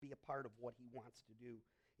part of what he wants to do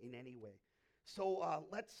in any way. So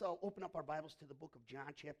let's open up our Bibles to the book of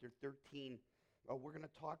John, chapter 13. We're going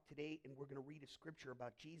to talk today, and we're going to read a scripture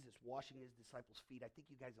about Jesus washing his disciples' feet. I think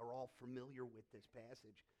you guys are all familiar with this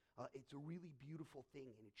passage. It's a really beautiful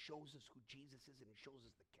thing, and it shows us who Jesus is, and it shows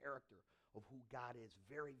us the character of who God is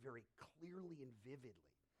very, very clearly and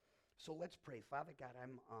vividly. So let's pray. Father God,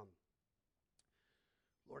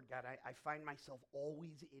 Lord God, I find myself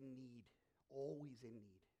always in need, always in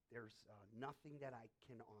need. There's nothing that I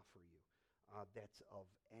can offer you that's of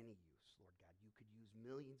any use, Lord God. You could use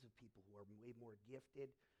millions of people who are way more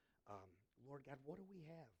gifted. Lord God, what do we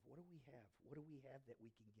have? What do we have? What do we have that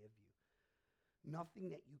we can give you?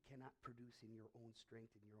 Nothing that you cannot produce in your own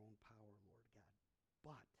strength and your own power, Lord God.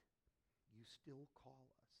 But you still call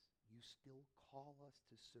us. You still call us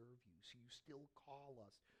to serve you. So you still call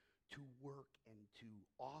us to work and to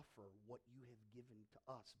offer what you have given to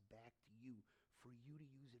us back to you for you to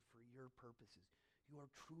use it for your purposes. You are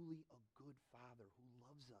truly a good Father who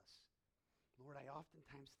loves us. Lord, I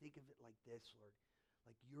oftentimes think of it like this, Lord.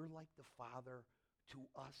 Like you're like the Father to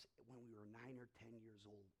us when we were 9 or 10 years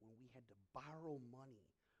old, when we had to borrow money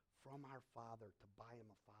from our Father to buy him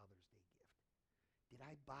a Father's Day gift. Did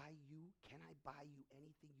I buy you? Can I buy you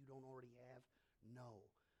anything you don't already have? No.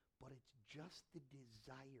 But it's just the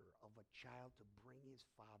desire of a child to bring his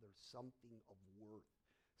father something of worth,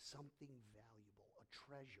 something valuable, a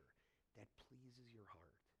treasure that pleases your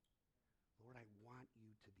heart. Lord, I want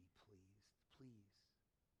you to be pleased. Please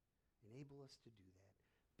enable us to do that.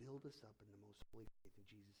 Build us up in the most holy faith in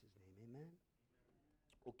Jesus' name. Amen?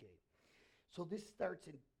 Okay. So this starts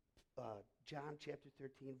in John chapter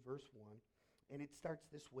 13, verse 1. And it starts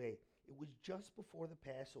this way. It was just before the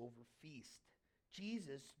Passover feast.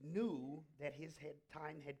 Jesus knew that his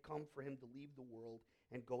time had come for him to leave the world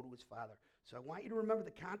and go to his Father. So I want you to remember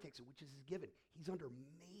the context in which this is given. He's under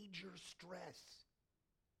major stress.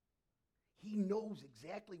 He knows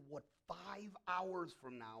exactly what 5 hours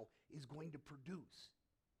from now is going to produce.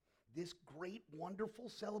 This great, wonderful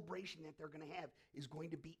celebration that they're going to have is going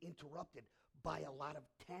to be interrupted by a lot of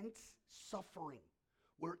tense suffering,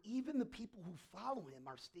 where even the people who follow him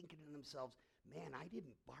are thinking to themselves, man, I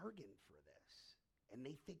didn't bargain for this. And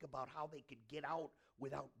they think about how they could get out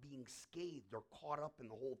without being scathed or caught up in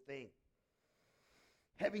the whole thing.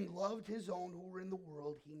 Having loved his own who were in the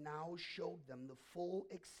world, he now showed them the full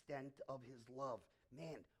extent of his love.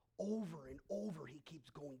 Man, over and over he keeps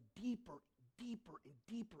going deeper, deeper and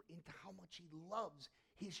deeper into how much he loves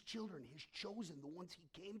his children, his chosen, the ones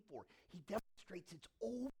he came for. He demonstrates it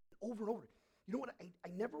over and over and over. You know what? I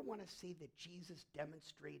never want to say that Jesus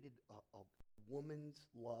demonstrated a woman's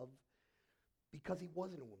love, because he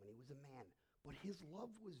wasn't a woman, he was a man. But his love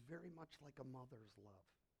was very much like a mother's love.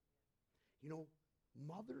 You know,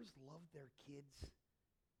 mothers love their kids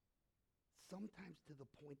sometimes to the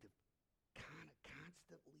point of kind of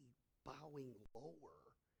constantly bowing lower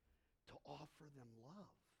to offer them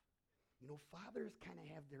love. You know, fathers kind of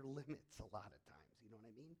have their limits a lot of times, you know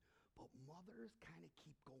what I mean? But mothers kind of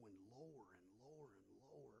keep going lower and lower and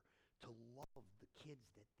lower to love the kids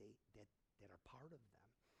that are part of them.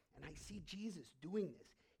 And I see Jesus doing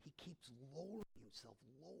this. He keeps lowering himself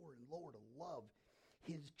lower and lower to love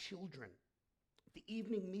his children. The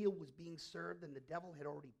evening meal was being served, and the devil had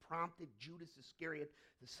already prompted Judas Iscariot,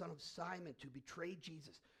 the son of Simon, to betray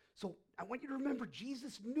Jesus. So I want you to remember,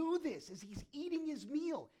 Jesus knew this as he's eating his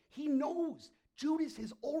meal. He knows Judas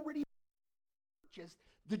has already purchased.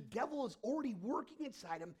 The devil is already working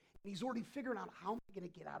inside him, and he's already figuring out, how am I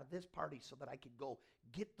going to get out of this party so that I could go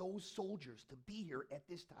get those soldiers to be here at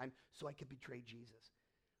this time so I could betray Jesus.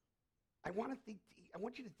 I want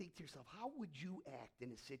you to think to yourself, how would you act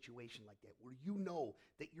in a situation like that, where you know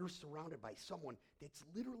that you're surrounded by someone that's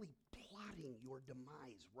literally plotting your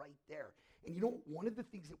demise right there? And you know, one of the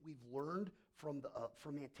things that we've learned from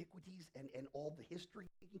antiquities and all the history,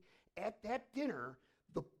 at that dinner,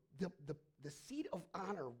 the seat of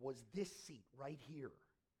honor was this seat right here.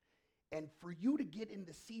 And for you to get in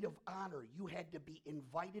the seat of honor, you had to be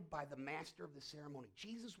invited by the master of the ceremony.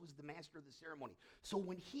 Jesus was the master of the ceremony. So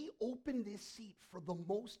when he opened this seat for the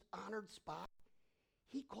most honored spot,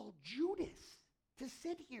 he called Judas to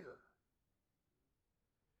sit here.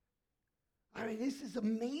 I mean, this is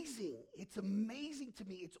amazing. It's amazing to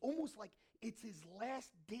me. It's almost like it's his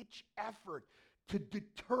last-ditch effort to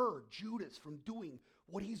deter Judas from doing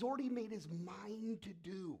what he's already made his mind to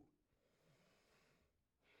do.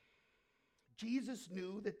 Jesus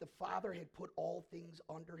knew that the Father had put all things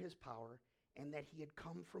under his power and that he had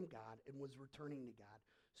come from God and was returning to God.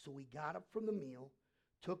 So he got up from the meal,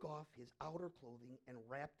 took off his outer clothing, and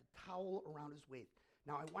wrapped a towel around his waist.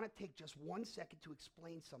 Now, I want to take just 1 second to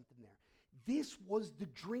explain something there. This was the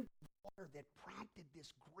drink of water that prompted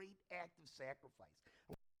this great act of sacrifice.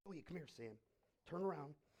 I want to show you. Come here, Sam. Turn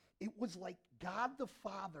around. It was like God the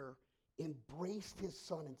Father embraced his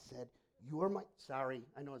son and said, you are my... Sorry,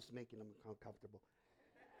 I know it's making him uncomfortable.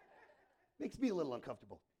 Makes me a little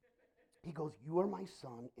uncomfortable. He goes, you are my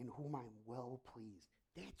son in whom I'm well pleased.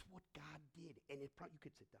 That's what God did. And you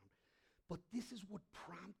could sit down. But this is what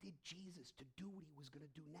prompted Jesus to do what he was going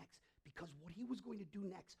to do next. Because what he was going to do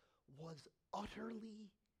next was utterly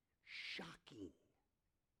shocking.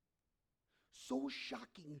 So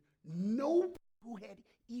shocking, nobody who had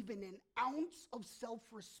even an ounce of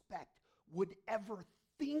self-respect would ever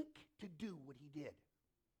think to do what he did.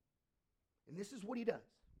 And this is what he does.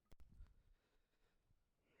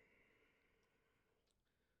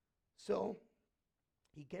 So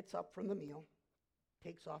he gets up from the meal,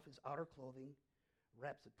 takes off his outer clothing,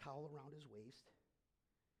 wraps a towel around his waist.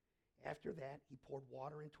 After that, he poured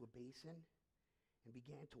water into a basin and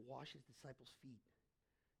began to wash his disciples' feet,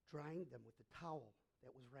 drying them with the towel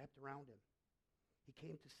that was wrapped around him. He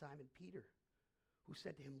came to Simon Peter, who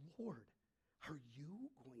said to him, Lord, are you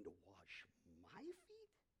going to wash my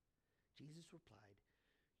feet? Jesus replied,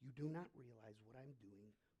 you do not realize what I'm doing,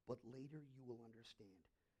 but later you will understand.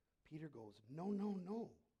 Peter goes, no, no,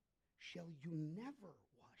 no. Shall you never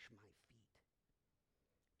wash my feet?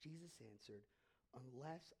 Jesus answered,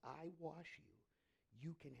 unless I wash you,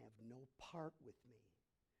 you can have no part with me.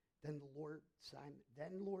 Then Lord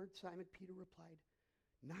Simon Peter replied,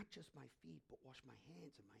 not just my feet, but wash my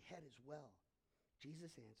hands and my head as well.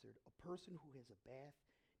 Jesus answered, a person who has a bath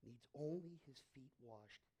needs only his feet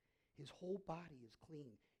washed. His whole body is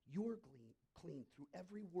clean. You're clean through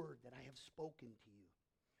every word that I have spoken to you.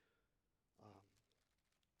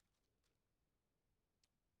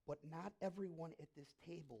 But not everyone at this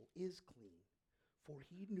table is clean, for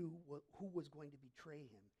he knew who was going to betray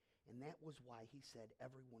him, and that was why he said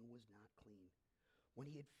everyone was not clean.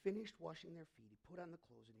 When he had finished washing their feet, he put on the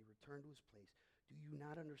clothes and he returned to his place. Do you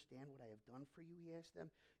not understand what I have done for you, he asked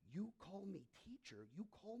them. You call me teacher, you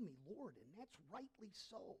call me Lord, and that's rightly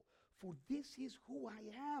so, for this is who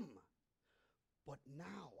I am. But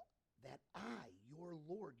now that I, your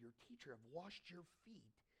Lord, your teacher, have washed your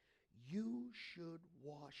feet, you should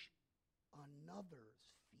wash another's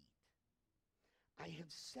feet. I have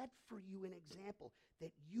set for you an example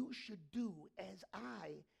that you should do as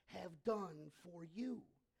I have done for you.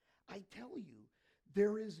 I tell you,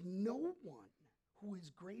 there is no one who is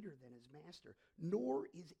greater than his master, nor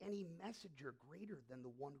is any messenger greater than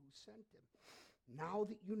the one who sent him. Now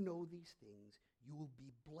that you know these things, you will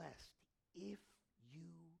be blessed if you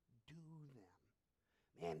do them.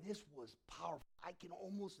 Man, this was powerful. I can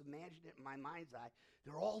almost imagine it in my mind's eye.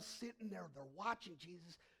 They're all sitting there. They're watching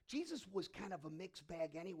Jesus. Jesus was kind of a mixed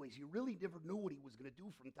bag anyways. You really never knew what he was going to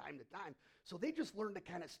do from time to time. So they just learned to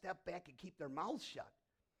kind of step back and keep their mouths shut.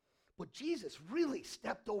 But Jesus really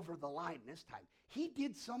stepped over the line this time. He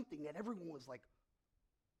did something that everyone was like,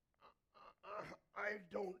 I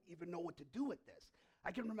don't even know what to do with this.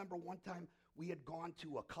 I can remember one time we had gone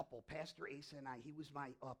to a couple, Pastor Asa and I. He was my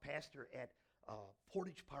pastor at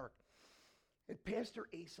Portage Park. And Pastor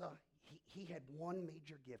Asa, he had one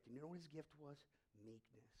major gift. And you know what his gift was?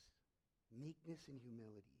 Meekness. Meekness and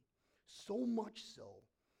humility. So much so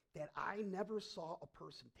that I never saw a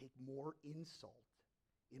person take more insult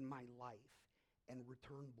in my life and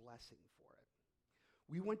return blessing for it.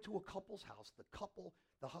 We went to a couple's house.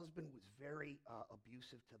 The husband was very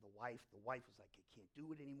abusive to the wife. The wife was like, I can't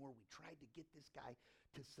do it anymore. We tried to get this guy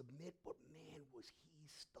to submit, but man, was he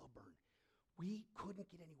stubborn. We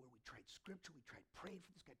couldn't get anywhere. We tried scripture. We tried praying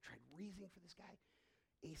for this guy, tried reasoning for this guy.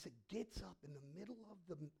 Asa gets up in the middle of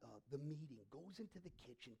the meeting, goes into the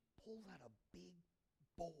kitchen, pulls out a big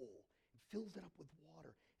bowl, and fills it up with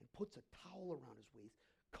water, and puts a towel around his waist,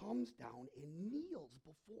 comes down and kneels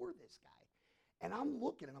before this guy. And I'm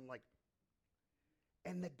looking, and I'm like,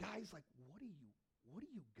 and the guy's like, what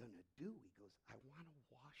are you gonna do? He goes, I want to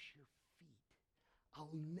wash your feet.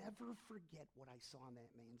 I'll never forget what I saw in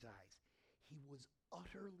that man's eyes. He was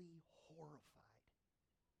utterly horrified.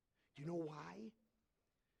 Do you know why?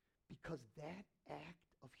 Because that act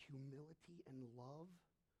of humility and love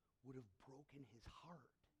would have broken his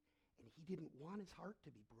heart. And he didn't want his heart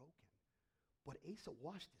to be broken. But Asa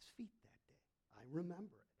washed his feet that day. I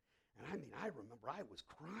remember it. And I remember I was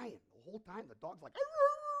crying the whole time. The dog's like,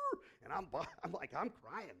 arr! And I'm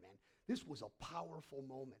crying, man. This was a powerful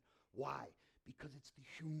moment. Why? Because it's the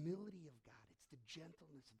humility of God. It's the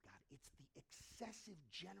gentleness of God. It's the excessive,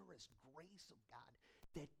 generous grace of God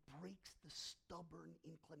that breaks the stubborn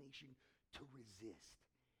inclination to resist.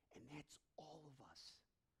 And that's all of us.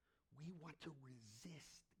 We want to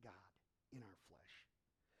resist God in our flesh.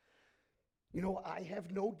 You know, I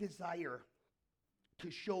have no desire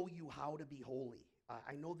to show you how to be holy.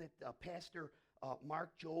 I know that Pastor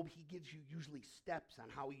Mark Job, he gives you usually steps on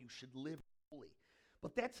how you should live holy.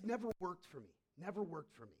 But that's never worked for me. Never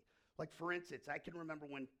worked for me. Like, for instance, I can remember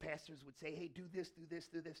when pastors would say, hey, do this, do this,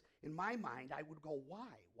 do this. In my mind, I would go, why?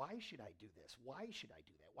 Why should I do this? Why should I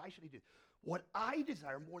do that? Why should I do that? What I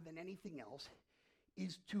desire more than anything else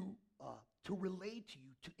is to relate to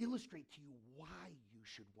you, to illustrate to you why you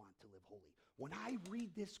should want to live holy. When I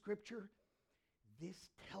read this scripture, this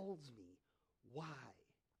tells me why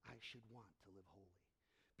I should want to live holy.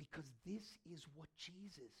 Because this is what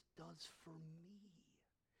Jesus does for me.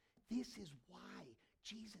 This is why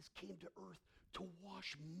Jesus came to earth, to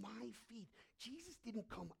wash my feet. Jesus didn't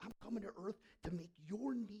come, I'm coming to earth to make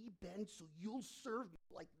your knee bend so you'll serve me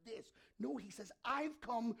like this. No, he says, I've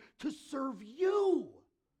come to serve you,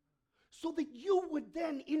 so that you would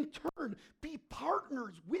then in turn be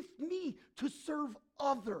partners with me to serve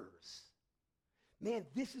others. Man,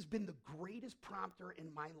 this has been the greatest prompter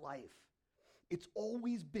in my life. It's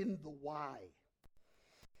always been the why.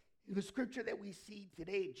 In the scripture that we see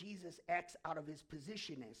today, Jesus acts out of his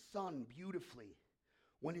position as son beautifully.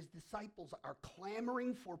 When his disciples are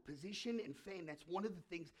clamoring for position and fame, that's one of the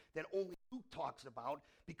things that only Luke talks about,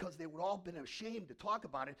 because they would all been ashamed to talk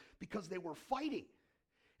about it because they were fighting.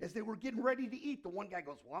 As they were getting ready to eat, the one guy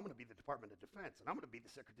goes, well, I'm going to be the Department of Defense, and I'm going to be the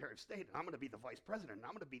Secretary of State, and I'm going to be the Vice President, and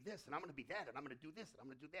I'm going to be this, and I'm going to be that, and I'm going to do this, and I'm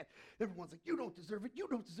going to do that. Everyone's like, you don't deserve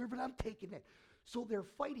it, I'm taking it. So they're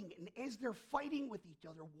fighting, and as they're fighting with each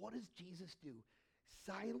other, what does Jesus do?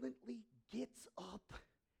 Silently gets up,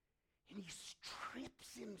 and he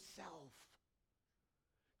strips himself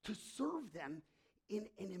to serve them in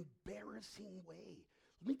an embarrassing way.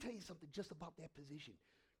 Let me tell you something just about that position.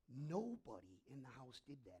 Nobody in the house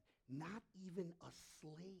did that. Not even a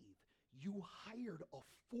slave. You hired a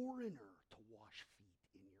foreigner to wash feet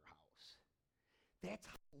in your house. That's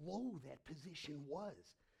how low that position was.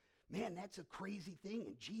 Man, that's a crazy thing.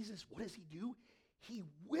 And Jesus, what does he do? He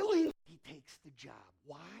willingly takes the job.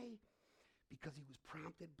 Why? Because he was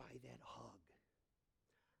prompted by that hug.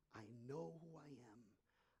 I know who I am.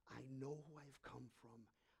 I know who I've come from.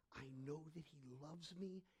 I know that he loves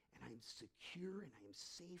me, and I'm secure, and I am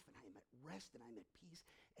safe, and I am at rest, and I'm at peace.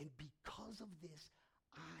 And because of this,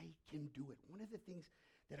 I can do it. One of the things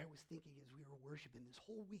that I was thinking as we were worshiping this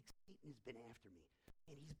whole week, Satan has been after me,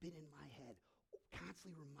 and he's been in my head,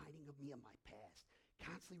 constantly reminding me of my past,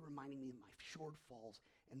 constantly reminding me of my shortfalls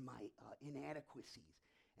and my inadequacies.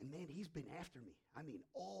 And man, he's been after me. I mean,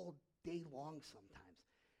 all day long sometimes.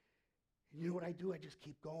 And you know what I do? I just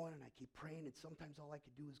keep going and I keep praying, and sometimes all I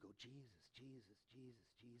could do is go, Jesus, Jesus, Jesus,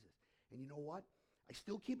 Jesus. And you know what? I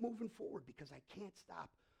still keep moving forward because I can't stop.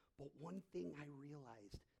 But one thing I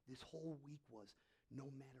realized this whole week was, no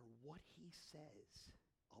matter what he says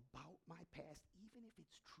about my past, even if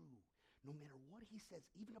it's true, no matter what he says,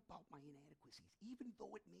 even about my inadequacies, even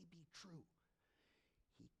though it may be true,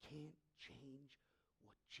 he can't change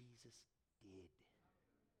what Jesus did.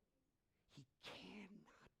 He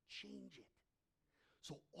cannot change it.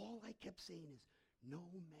 So all I kept saying is, no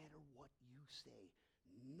matter what you say,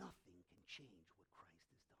 nothing can change what Christ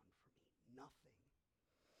has done for me. Nothing.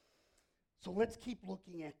 So let's keep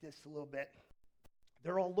looking at this a little bit.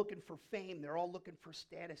 They're all looking for fame. They're all looking for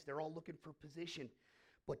status. They're all looking for position.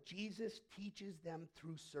 But Jesus teaches them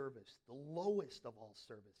through service, the lowest of all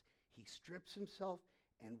service. He strips himself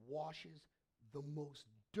and washes the most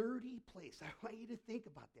dirty place. I want you to think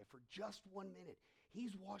about that for just 1 minute.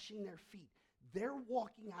 He's washing their feet. They're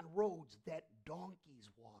walking on roads that donkeys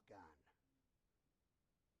walk on.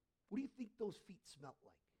 What do you think those feet smell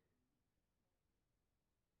like?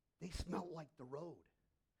 They smell like the road.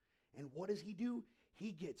 And what does he do?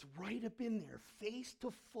 He gets right up in there, face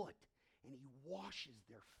to foot, and he washes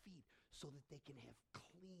their feet so that they can have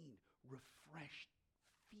clean, refreshed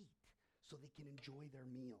feet so they can enjoy their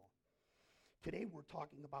meal. Today we're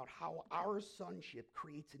talking about how our sonship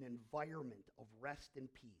creates an environment of rest and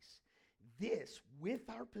peace. This, with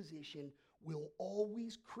our position, will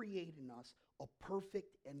always create in us a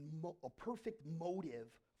perfect motive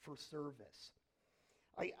for service.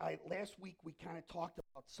 Last week we kind of talked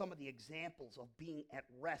about some of the examples of being at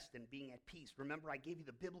rest and being at peace. Remember, I gave you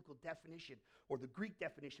the biblical definition or the Greek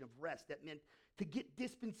definition of rest. That meant to get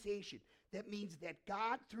dispensation. That means that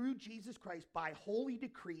God, through Jesus Christ, by holy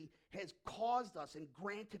decree, has caused us and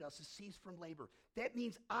granted us to cease from labor. That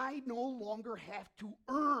means I no longer have to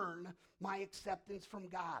earn my acceptance from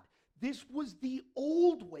God. This was the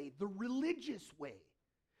old way, the religious way.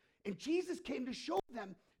 And Jesus came to show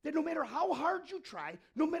them that no matter how hard you try,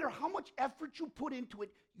 no matter how much effort you put into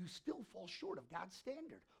it, you still fall short of God's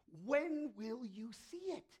standard. When will you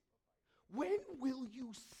see it? When will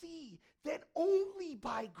you see that only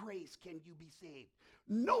by grace can you be saved?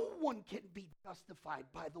 No one can be justified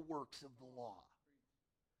by the works of the law.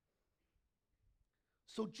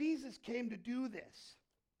 So Jesus came to do this.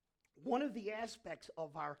 One of the aspects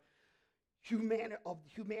of our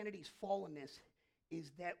humanity's fallenness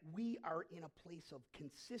is that we are in a place of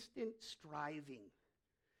consistent striving.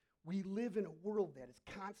 We live in a world that is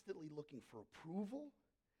constantly looking for approval,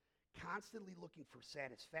 constantly looking for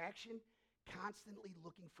satisfaction, constantly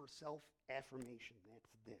looking for self-affirmation. That's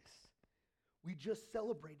this. We just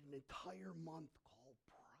celebrated an entire month called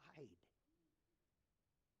Pride.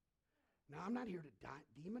 Now, I'm not here to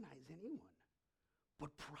demonize anyone,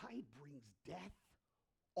 but pride brings death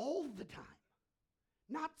all the time,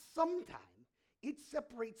 not sometime. It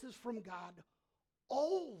separates us from God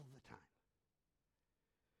all the time.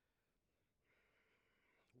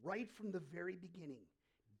 Right from the very beginning,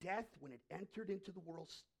 death, when it entered into the world,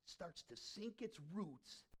 starts to sink its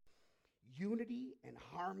roots. Unity and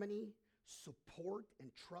harmony, support and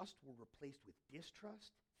trust were replaced with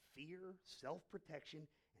distrust, fear, self-protection,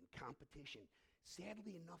 and competition.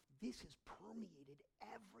 Sadly enough, this has permeated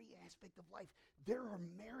every aspect of life. There are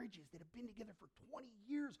marriages that have been together for 20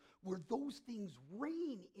 years where those things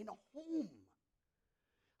reign in a home.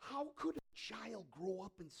 How could a child grow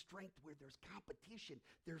up in strength where there's competition,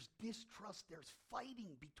 there's distrust, there's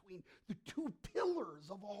fighting between the two pillars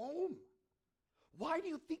of a home? Why do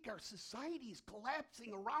you think our society is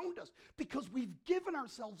collapsing around us? Because we've given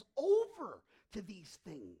ourselves over to these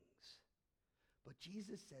things. But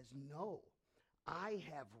Jesus says, no, I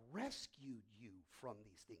have rescued you from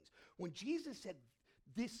these things. When Jesus said,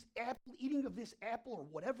 this apple, eating of this apple or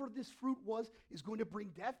whatever this fruit was is going to bring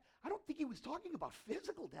death, I don't think he was talking about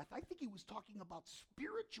physical death. I think he was talking about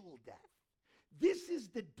spiritual death. This is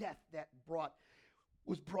the death that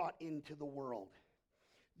was brought into the world.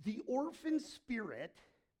 The orphan spirit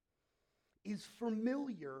is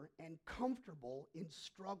familiar and comfortable in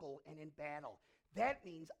struggle and in battle. That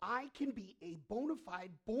means I can be a bona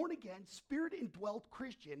fide, born-again, spirit-indwelt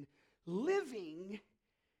Christian living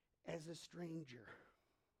as a stranger.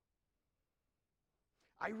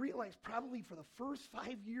 I realized probably for the first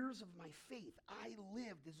 5 years of my faith, I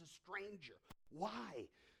lived as a stranger. Why?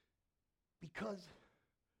 Because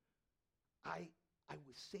I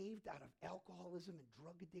was saved out of alcoholism and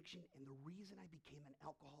drug addiction, and the reason I became an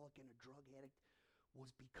alcoholic and a drug addict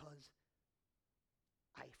was because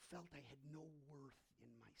I felt I had no worth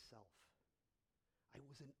in myself. I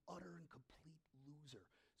was an utter and complete loser.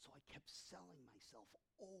 So I kept selling myself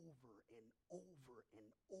over and over and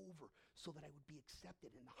over so that I would be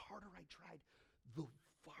accepted. And the harder I tried, the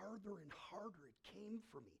farther and harder it came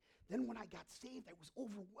for me. Then when I got saved, I was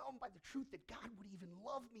overwhelmed by the truth that God would even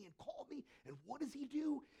love me and call me. And what does he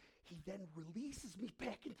do? He then releases me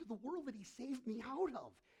back into the world that he saved me out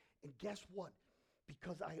of. And guess what?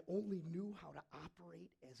 Because I only knew how to operate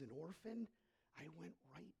as an orphan, I went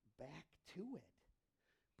right back to it.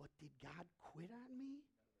 But did God quit on me?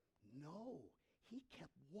 No. He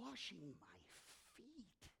kept washing my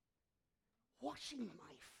feet. Washing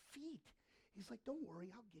my feet. He's like, don't worry,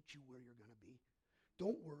 I'll get you where you're going to be.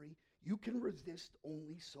 Don't worry, you can resist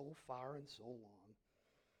only so far and so long.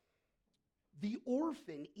 The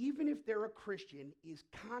orphan, even if they're a Christian, is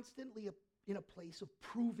constantly in a place of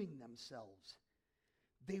proving themselselves.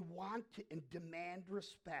 They want to and demand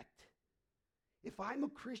respect. If I'm a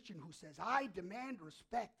Christian who says, I demand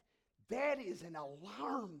respect, that is an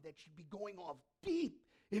alarm that should be going off deep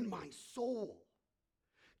in my soul.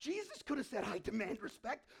 Jesus could have said, I demand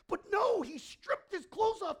respect, but no, he stripped his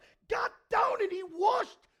clothes off, got down, and he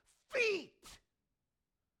washed feet.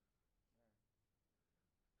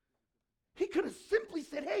 He could have simply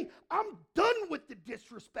said, hey, I'm done with the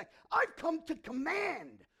disrespect. I've come to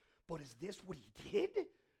command. But is this what he did?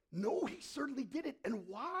 No, he certainly didn't. And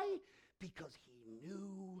why? Because he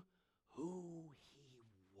knew who he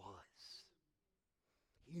was.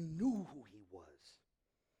 He knew who he was.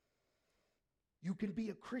 You can be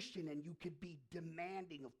a Christian and you could be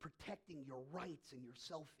demanding of protecting your rights and your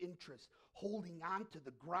self-interest, holding on to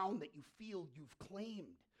the ground that you feel you've claimed.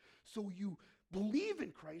 So you believe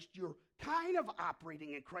in Christ, you're kind of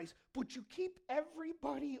operating in Christ, but you keep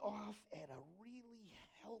everybody off at a really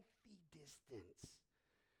healthy distance.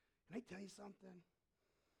 Can I tell you something?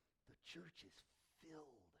 The church is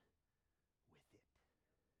filled with it.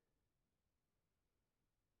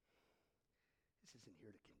 This isn't here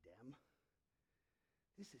to condemn.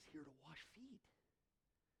 This is here to wash feet.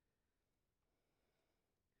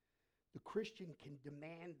 The the Christian can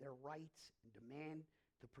demand their rights and demand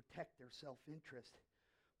to protect their self-interest,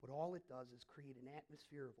 but all it does is create an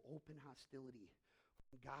atmosphere of open hostility.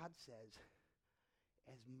 God says,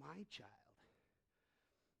 as my child,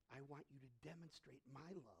 I want you to demonstrate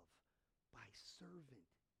my love by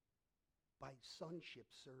servant, by sonship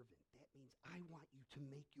servant. That means I want you to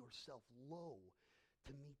make yourself low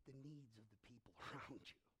to meet the needs of the people around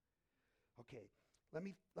you. Okay, let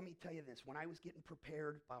me tell you this. When I was getting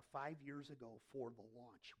prepared about 5 years ago for the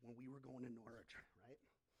launch, when we were going to Norwich, right?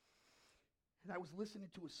 And I was listening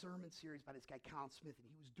to a sermon series by this guy, Colin Smith, and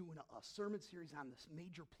he was doing a sermon series on the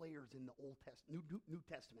major players in the New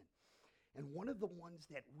Testament. And one of the ones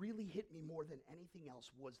that really hit me more than anything else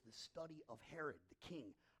was the study of Herod, the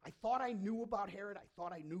king. I thought I knew about Herod. I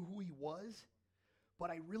thought I knew who he was, but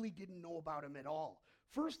I really didn't know about him at all.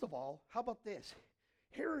 First of all, how about this?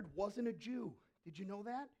 Herod wasn't a Jew. Did you know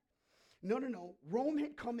that? No. Rome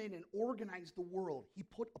had come in and organized the world. He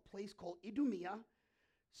put a place called Idumea,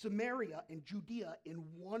 Samaria, and Judea in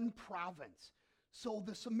one province. So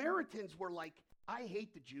the Samaritans were like, I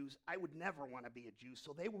hate the Jews. I would never want to be a Jew.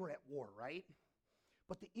 So they were at war, right?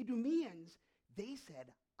 But the Idumeans, they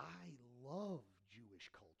said, I love Jewish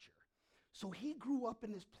culture. So he grew up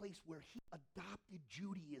in this place where he adopted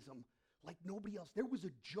Judaism like nobody else. There was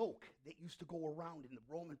a joke that used to go around in the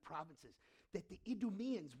Roman provinces that the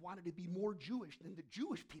Idumeans wanted to be more Jewish than the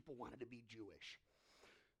Jewish people wanted to be Jewish.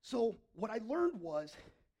 So what I learned was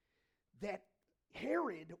that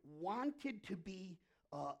Herod wanted to be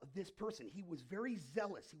this person. He was very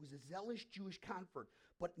zealous. He was a zealous Jewish convert,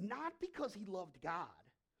 but not because he loved God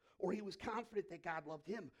or he was confident that God loved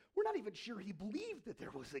him. We're not even sure he believed that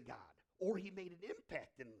there was a God or he made an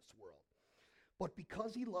impact in this world. But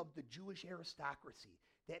because he loved the Jewish aristocracy,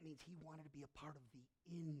 that means he wanted to be a part of the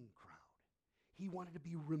in crowd. He wanted to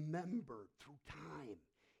be remembered through time.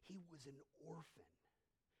 He was an orphan.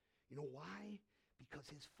 You know why? Because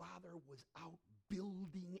his father was out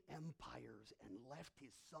building empires and left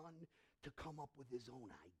his son to come up with his own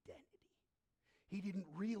identity. He didn't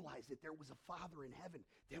realize that there was a Father in heaven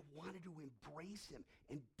that wanted to embrace him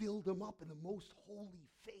and build him up in the most holy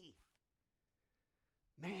faith.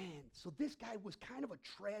 Man, so this guy was kind of a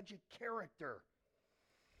tragic character.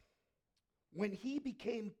 When he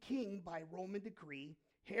became king by Roman decree,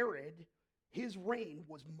 Herod, his reign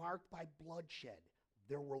was marked by bloodshed.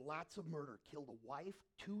 There were lots of murder. Killed a wife,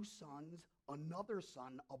 2 sons, another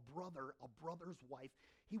son, a brother's wife.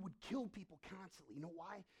 He would kill people constantly. You know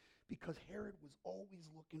why? Because Herod was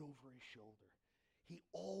always looking over his shoulder. He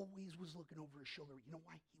always was looking over his shoulder. You know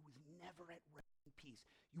why? He was never at rest in peace.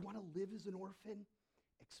 You want to live as an orphan?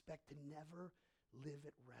 Expect to never live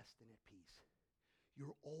at rest and at peace.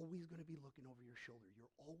 You're always going to be looking over your shoulder.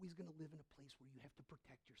 You're always going to live in a place where you have to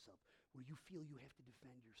protect yourself, where you feel you have to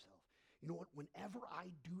defend yourself. You know what? Whenever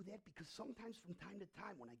I do that, because sometimes from time to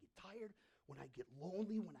time, when I get tired, when I get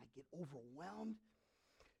lonely, when I get overwhelmed,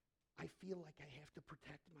 I feel like I have to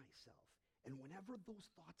protect myself. And whenever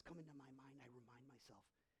those thoughts come into my mind, I remind myself,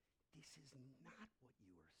 this is not what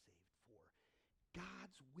you are saved for.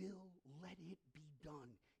 God's will, let it be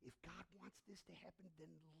done. If God wants this to happen, then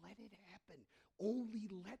let it happen. Only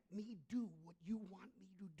let me do what you want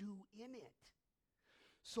me to do in it.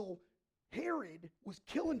 So Herod was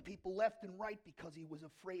killing people left and right because he was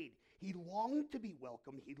afraid. He longed to be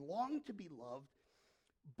welcome. He longed to be loved.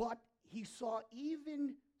 But he saw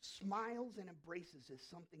even smiles and embraces as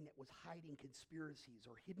something that was hiding conspiracies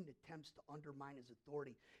or hidden attempts to undermine his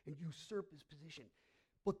authority and usurp his position.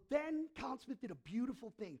 But then Colin Smith did a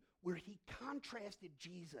beautiful thing where he contrasted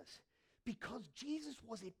Jesus. Because Jesus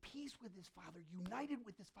was at peace with his Father, united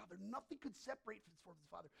with his Father, nothing could separate from his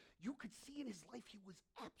Father. You could see in his life he was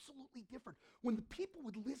absolutely different. When the people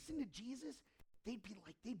would listen to Jesus, they'd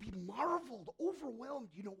be marveled,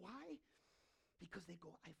 overwhelmed. You know why? Because they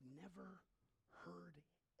go, I've never heard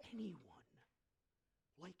anyone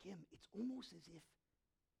like him. It's almost as if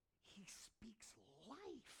he speaks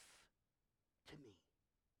life to me.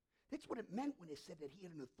 That's what it meant when it said that he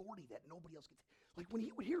had an authority that nobody else could. Like when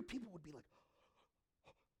he would hear, people would be like,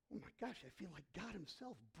 oh my gosh, I feel like God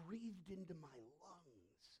himself breathed into my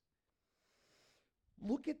lungs.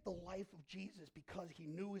 Look at the life of Jesus because he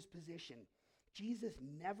knew his position. Jesus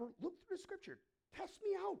never, look through the scripture. Test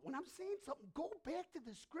me out. When I'm saying something, go back to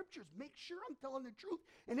the scriptures. Make sure I'm telling the truth.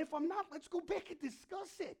 And if I'm not, let's go back and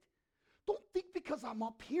discuss it. Don't think because I'm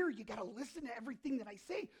up here, you got to listen to everything that I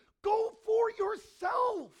say. Go for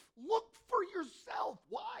yourself. Look for yourself.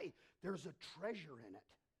 Why? There's a treasure in it.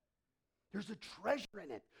 There's a treasure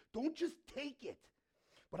in it. Don't just take it.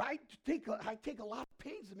 But I take a lot of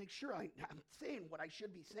pains to make sure I'm saying what I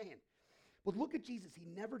should be saying. But look at Jesus. He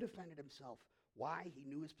never defended himself. Why? He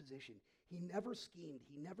knew his position. He never schemed.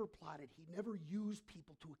 He never plotted. He never used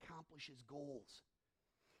people to accomplish his goals.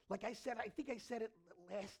 Like I said, I think I said it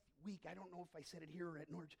last week. I don't know if I said it here or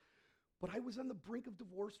at Norwich. But I was on the brink of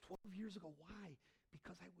divorce 12 years ago. Why?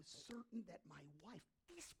 Because I was certain that my wife,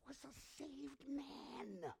 this was a saved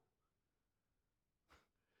man.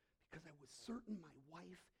 Because I was certain my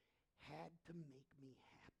wife had to make me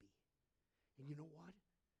happy. And you know what?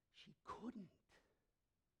 She couldn't.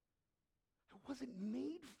 I wasn't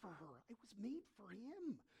made for her. I was made for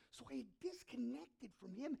him. So I disconnected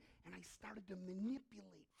from him, and I started to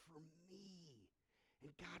manipulate for me.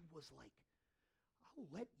 And God was like, I'll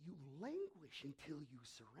let you languish until you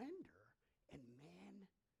surrender. And man,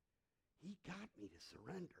 he got me to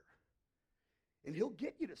surrender. And he'll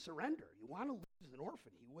get you to surrender. You want to live as an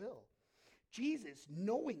orphan, he will. Jesus,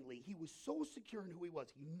 knowingly, he was so secure in who he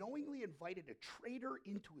was. He knowingly invited a traitor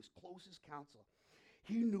into his closest counsel.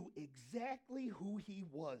 He knew exactly who he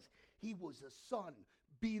was. He was a son,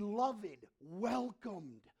 beloved,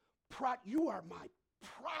 welcomed. You are my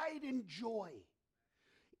pride and joy.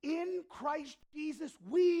 In Christ Jesus,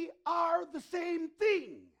 we are the same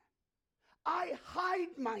thing. I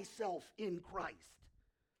hide myself in Christ.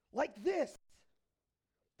 Like this.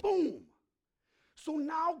 Boom. So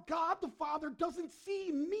now God the Father doesn't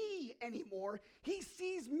see me anymore. He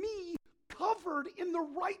sees me covered in the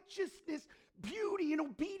righteousness, beauty, and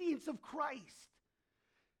obedience of Christ.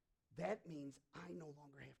 That means I no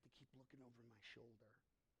longer have to keep looking over my shoulder.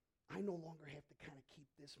 I no longer have to kind of keep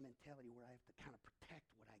this mentality where I have to kind of protect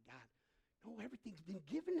what I got. No, everything's been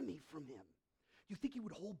given to me from him. You think he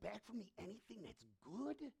would hold back from me anything that's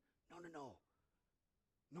good? No.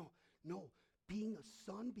 Being a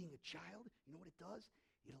son, being a child, you know what it does?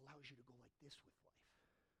 It allows you to go like this with life.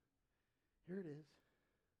 Here it is.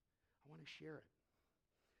 I want to share it.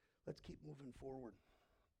 Let's keep moving forward.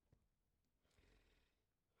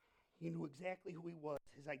 He knew exactly who he was,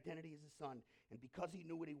 his identity as a son. And because he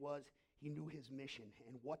knew what he was, he knew his mission.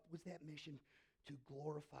 And what was that mission? To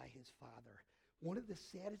glorify his Father. One of the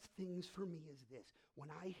saddest things for me is this. When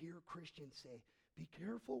I hear Christians say, be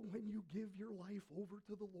careful when you give your life over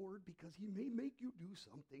to the Lord because he may make you do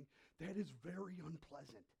something that is very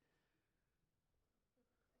unpleasant.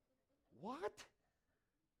 What?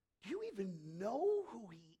 Do you even know who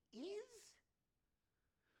he is?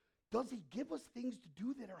 Does he give us things to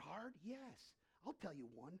do that are hard? Yes. I'll tell you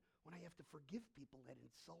one, when I have to forgive people that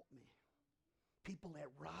insult me, people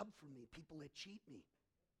that rob from me, people that cheat me.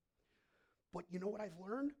 But you know what I've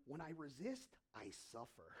learned? When I resist, I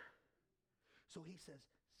suffer. So he says,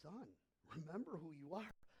 son, remember who you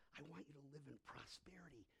are. I want you to live in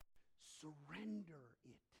prosperity. Surrender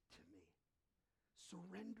it to me.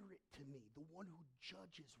 Surrender it to me, the one who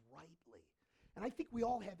judges rightly. And I think we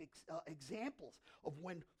all have examples of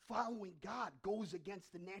when following God goes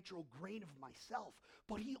against the natural grain of myself.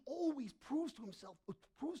 But he always proves to himself,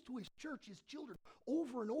 proves to his church, his children,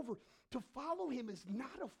 over and over, to follow him is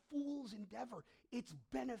not a fool's endeavor. It's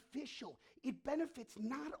beneficial. It benefits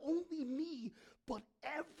not only me, but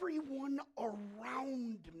everyone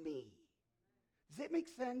around me. Does that make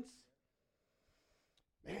sense?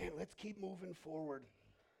 Man, let's keep moving forward.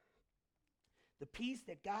 The peace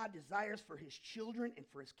that God desires for his children and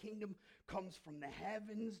for his kingdom comes from the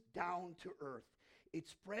heavens down to earth. It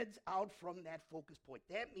spreads out from that focus point.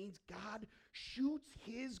 That means God shoots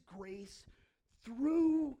his grace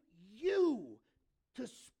through you to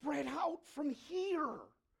spread out from here.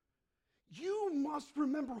 You must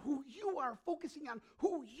remember who you are, focusing on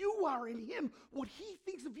who you are in him, what he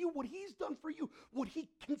thinks of you, what he's done for you, what he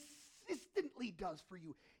consistently does for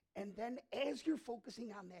you. And then as you're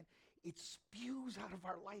focusing on that, it spews out of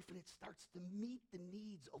our life and it starts to meet the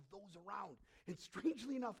needs of those around. And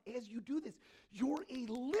strangely enough, as you do this, you're a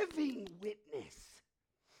living witness.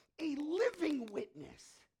 A living witness.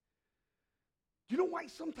 Do you know why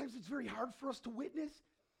sometimes it's very hard for us to witness?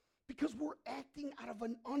 Because we're acting out of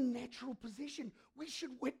an unnatural position. We should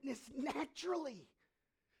witness naturally.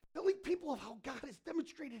 Telling people of how God has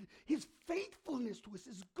demonstrated his faithfulness to us,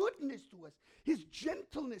 his goodness to us, his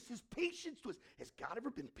gentleness, his patience to us. Has God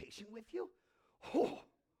ever been patient with you? Oh,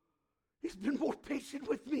 he's been more patient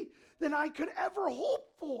with me than I could ever hope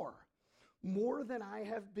for. More than I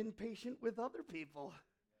have been patient with other people.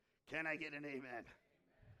 Can I get an amen?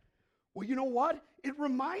 Well, you know what? It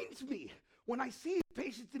reminds me when I see his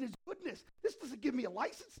patience and his goodness, this doesn't give me a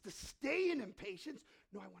license to stay in impatience.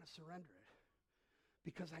 No, I want to surrender it.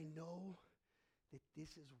 Because I know that this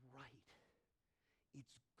is right.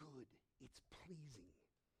 It's good. It's pleasing.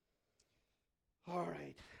 All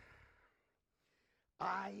right.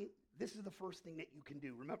 I this is the first thing that you can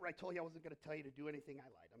do. Remember, I told you I wasn't going to tell you to do anything. I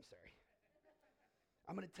lied. I'm sorry.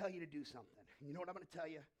 I'm going to tell you to do something. You know what I'm going to tell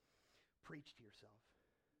you? Preach to yourself.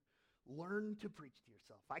 Learn to preach to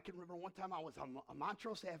yourself. I can remember one time I was on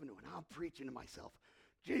Montrose Avenue, and I'm preaching to myself.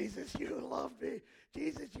 Jesus, you love me.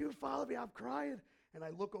 Jesus, you follow me. I'm crying. And I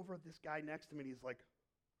look over at this guy next to me, and he's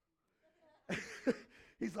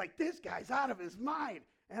like, this guy's out of his mind.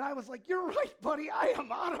 And I was like, you're right, buddy. I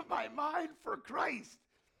am out of my mind for Christ.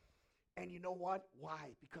 And you know what?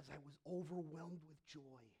 Why? Because I was overwhelmed with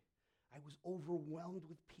joy. I was overwhelmed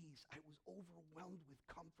with peace. I was overwhelmed with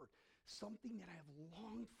comfort. Something that I have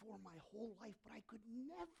longed for my whole life, but I could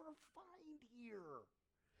never find here.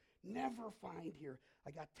 Never find here.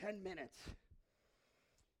 I got 10 minutes.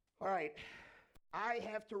 All right. I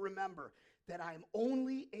have to remember that I'm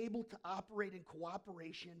only able to operate in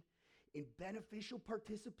cooperation, in beneficial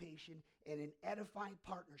participation, and in edifying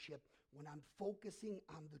partnership when I'm focusing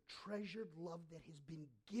on the treasured love that has been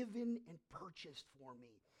given and purchased for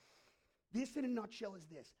me. This, in a nutshell, is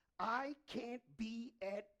this. I can't be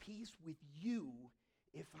at peace with you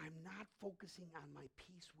if I'm not focusing on my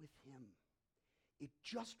peace with him. It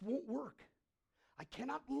just won't work. I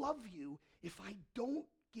cannot love you if I don't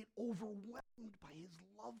get overwhelmed by his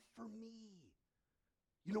love for me.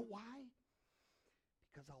 You know why?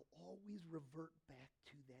 Because I'll always revert back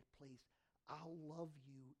to that place. I'll love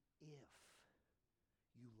you if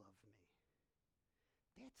you love me.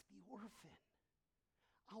 That's the orphan.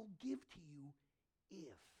 I'll give to you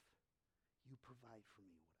if you provide for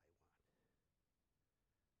me what I want.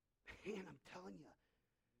 Man, I'm telling you,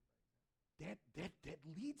 that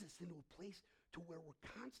leads us into a place to where we're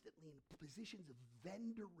constantly in positions of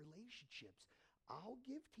vendor relationships. I'll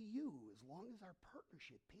give to you as long as our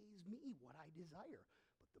partnership pays me what I desire.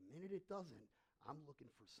 But the minute it doesn't, I'm looking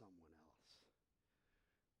for someone else.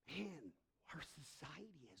 Man, our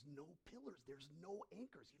society has no pillars. There's no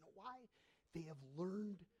anchors. You know why? They have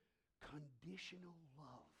learned conditional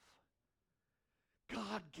love.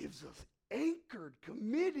 God gives us anchored,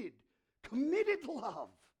 committed love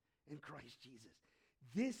in Christ Jesus.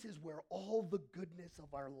 This is where all the goodness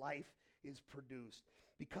of our life is produced.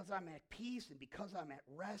 Because I'm at peace and because I'm at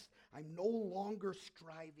rest, I'm no longer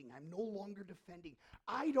striving. I'm no longer defending.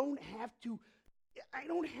 I don't have to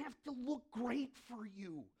look great for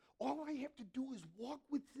you. All I have to do is walk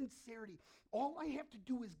with sincerity. All I have to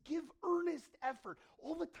do is give earnest effort.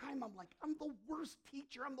 All the time I'm like, I'm the worst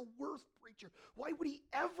teacher. I'm the worst preacher. Why would he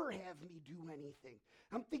ever have me do anything?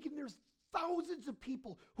 I'm thinking there's thousands of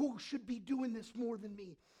people who should be doing this more than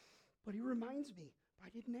me. But he reminds me, I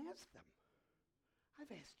didn't ask them.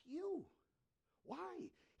 I've asked you. Why?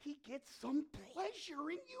 He gets some pleasure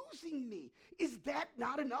in using me. Is that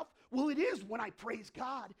not enough? Well, it is when I praise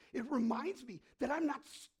God. It reminds me that I'm not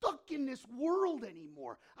stuck in this world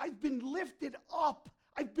anymore. I've been lifted up.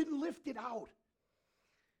 I've been lifted out.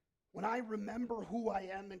 When I remember who I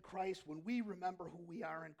am in Christ, when we remember who we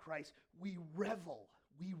are in Christ, we revel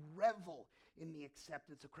in the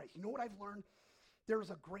acceptance of Christ. You know what I've learned? There's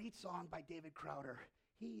a great song by David Crowder.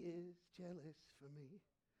 He is jealous for me.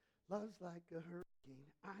 Love's like a hurricane.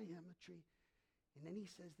 I am a tree. And then he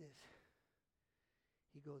says this.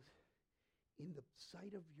 He goes, in the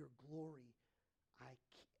sight of your glory,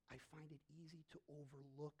 I find it easy to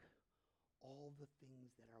overlook all the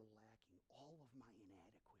things that are lacking, all of my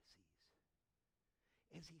inadequacies.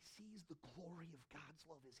 As he sees the glory of God's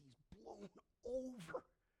love, as he's blown over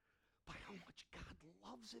by how much God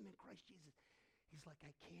loves him in Christ Jesus, he's like,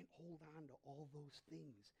 I can't hold on to all those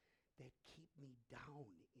things that keep me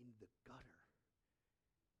down in the gutter.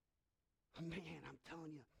 Man, I'm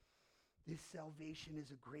telling you, this salvation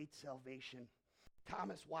is a great salvation.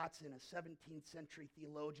 Thomas Watson, a 17th century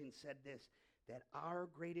theologian, said this, that our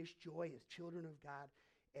greatest joy as children of God,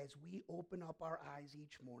 as we open up our eyes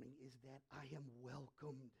each morning, is that I am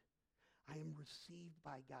welcomed. I am received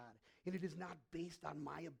by God. And it is not based on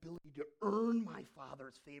my ability to earn my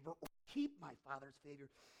Father's favor or keep my Father's favor.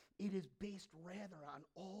 It is based rather on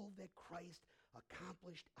all that Christ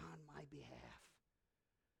accomplished on my behalf.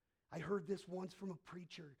 I heard this once from a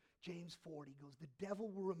preacher, James Ford. He goes, the devil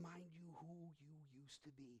will remind you who you used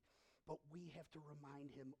to be, but we have to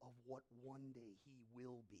remind him of what one day he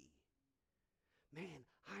will be. Man,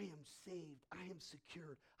 I am saved. I am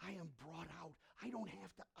secured. I am brought out. I don't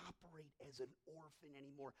have to operate as an orphan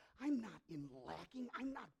anymore. I'm not in lacking.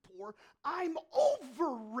 I'm not poor. I'm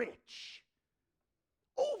over-rich.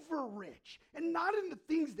 Over-rich. And not in the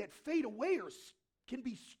things that fade away or can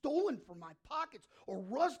be stolen from my pockets or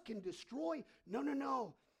rust can destroy. No.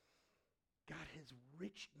 God has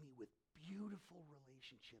enriched me with beautiful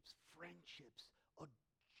relationships, friendships, a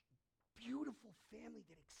beautiful family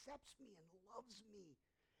that accepts me and loves me.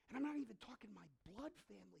 And I'm not even talking my blood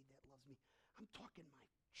family that loves me. I'm talking my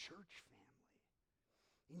church family.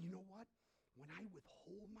 And you know what? When I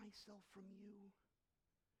withhold myself from you,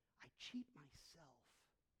 I cheat myself.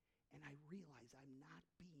 And I realize I'm not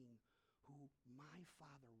being who my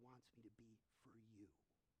Father wants me to be for you.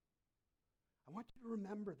 I want you to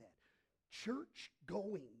remember that. Church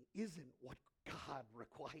going isn't what God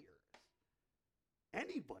requires.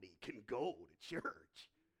 Anybody can go to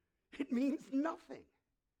church. It means nothing.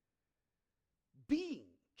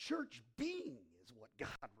 Church being is what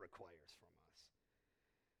God requires from us.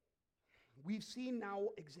 We've seen now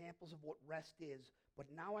examples of what rest is, but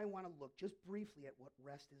now I want to look just briefly at what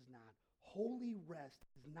rest is not. Holy rest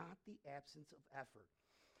is not the absence of effort.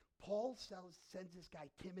 Paul sends this guy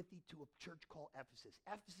Timothy to a church called Ephesus.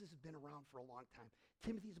 Ephesus has been around for a long time.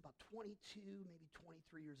 Timothy's about 22, maybe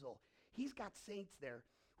 23 years old. He's got saints there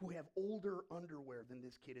who have older underwear than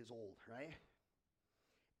this kid is old, right?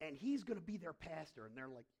 And he's going to be their pastor, and they're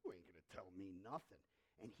like, you ain't going to tell me nothing.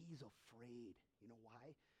 And he's afraid. You know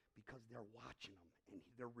why? Because they're watching him, and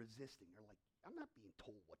they're resisting. They're like, I'm not being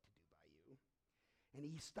told what to do by you. And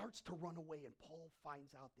he starts to run away, and Paul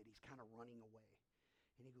finds out that he's kind of running away.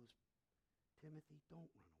 And he goes, Timothy, don't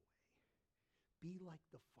run away. Be like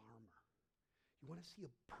the farmer. You want to see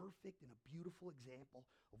a perfect and a beautiful example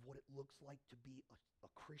of what it looks like to be a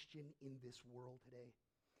Christian in this world today?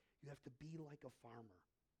 You have to be like a farmer.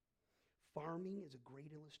 Farming is a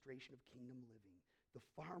great illustration of kingdom living. The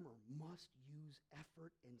farmer must use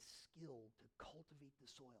effort and skill to cultivate the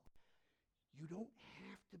soil. You don't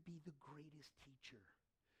have to be the greatest teacher.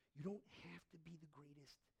 You don't have to be the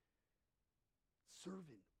greatest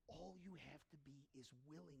servant. All you have to be is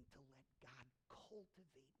willing to let God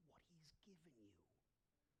cultivate what he's given you.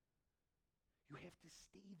 You have to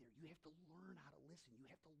stay there. You have to learn how to listen. You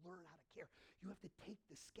have to learn how to care. You have to take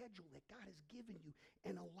the schedule that God has given you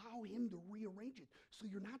and allow him to rearrange it. So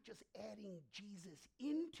you're not just adding Jesus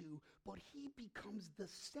into, but he becomes the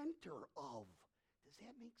center of. Does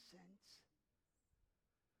that make sense?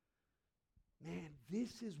 Man,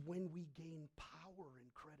 this is when we gain power and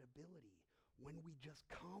credibility. When we just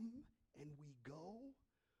come and we go,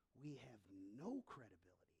 we have no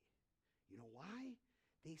credibility. You know why?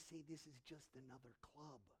 They say this is just another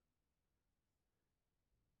club.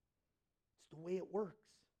 It's the way it works.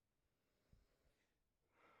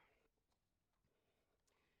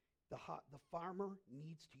 The farmer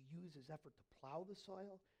needs to use his effort to plow the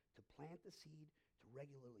soil, to plant the seed, to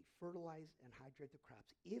regularly fertilize and hydrate the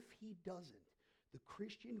crops. If he doesn't, the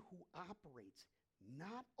Christian who operates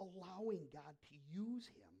not allowing God to use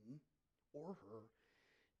him or her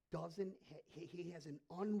he has an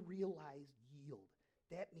unrealized yield.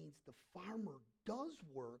 That means the farmer does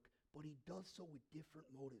work, but he does so with different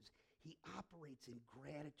motives. He operates in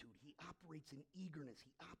gratitude. He operates in eagerness.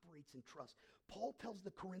 He operates in trust. Paul tells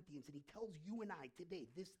the Corinthians, and he tells you and I today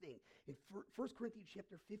this thing in 1 Corinthians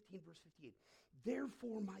chapter 15, verse 58.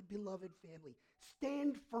 Therefore, my beloved family,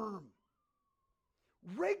 stand firm.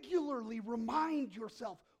 Regularly remind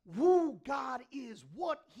yourself who God is,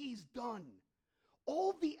 what he's done.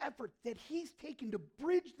 All the effort that he's taken to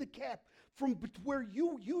bridge the gap from where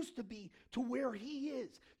you used to be to where he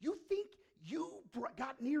is. You think you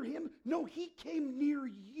got near him? No, he came near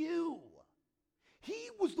you. He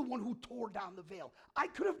was the one who tore down the veil. I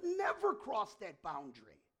could have never crossed that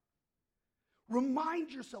boundary.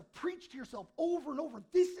 Remind yourself, preach to yourself over and over.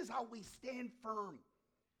 This is how we stand firm.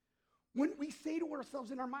 When we say to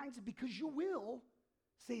ourselves in our minds, because you will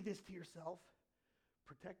say this to yourself,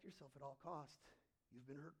 protect yourself at all costs. You've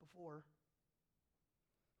been hurt before.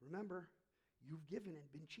 Remember, you've given and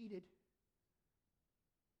been cheated.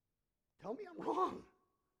 Tell me I'm wrong.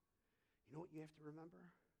 You know what you have to remember?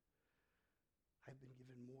 I've been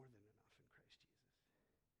given more than enough in Christ Jesus.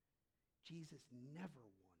 Jesus never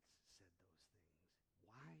once said those things.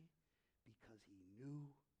 Why? Because he knew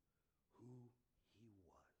who he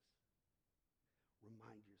was.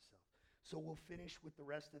 Remind yourself. So we'll finish with the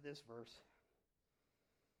rest of this verse.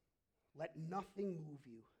 Let nothing move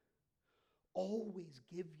you. Always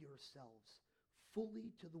give yourselves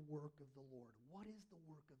fully to the work of the Lord. What is the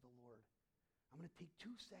work of the Lord? I'm going to take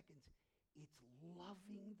 2 seconds. It's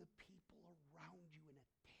loving the people around you in a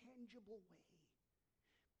tangible way.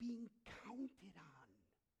 Being counted on.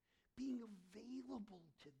 Being available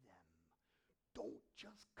to them. Don't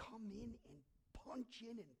just come in and punch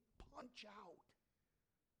in and punch out.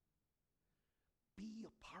 Be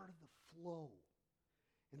a part of the flow.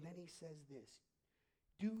 And then he says this,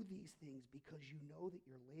 do these things because you know that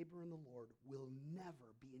your labor in the Lord will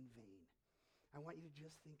never be in vain. I want you to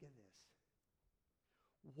just think of this.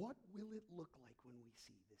 What will it look like when we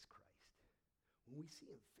see this Christ? When we see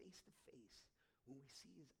him face to face, when we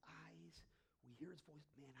see his eyes, we hear his voice.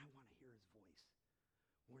 Man, I want to hear his voice.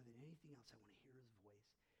 More than anything else, I want to hear his voice.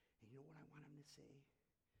 And you know what I want him to say?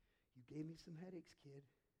 You gave me some headaches, kid,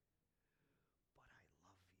 but I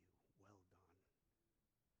love you. Well done.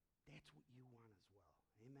 That's what you want as well.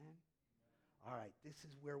 Amen? All right, this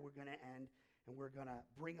is where we're going to end, and we're going to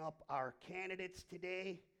bring up our candidates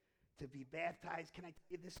today to be baptized. Can I tell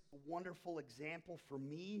you, this is a wonderful example for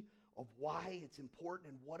me of why it's important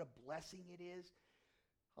and what a blessing it is.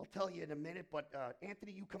 I'll tell you in a minute, but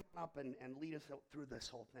Anthony, you come up and lead us through this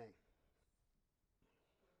whole thing.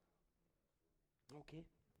 Okay.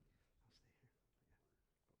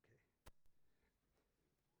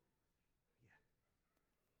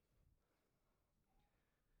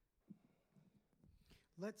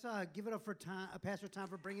 Let's give it up for Pastor Tom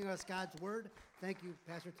for bringing us God's Word. Thank you,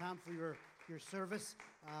 Pastor Tom, for your service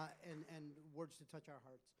and words to touch our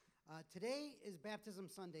hearts. Today is Baptism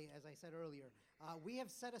Sunday, as I said earlier. We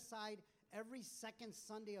have set aside every second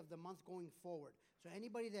Sunday of the month going forward. So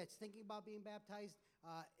anybody that's thinking about being baptized,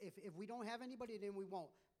 if we don't have anybody, then we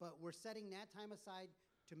won't. But we're setting that time aside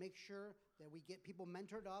to make sure that we get people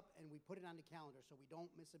mentored up and we put it on the calendar so we don't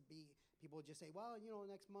miss a beat. People just say, well,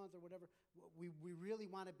 next month or whatever. We really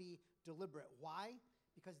want to be deliberate. Why?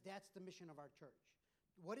 Because that's the mission of our church.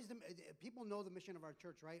 What is people know the mission of our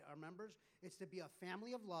church, right? Our members, it's to be a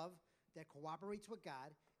family of love that cooperates with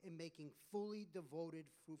God in making fully devoted,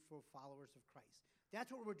 fruitful followers of Christ.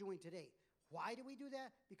 That's what we're doing today. Why do we do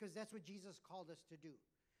that? Because that's what Jesus called us to do.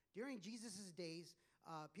 During Jesus' days,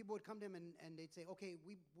 people would come to him and they'd say, okay,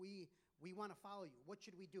 we want to follow you. What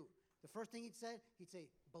should we do? The first thing he'd say,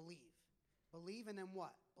 believe. Believe and then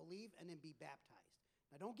what? Believe and then be baptized.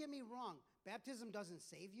 Now, don't get me wrong. Baptism doesn't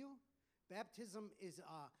save you. Baptism is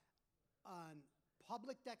a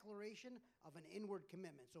public declaration of an inward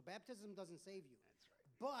commitment. So baptism doesn't save you.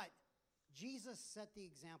 That's right. But Jesus set the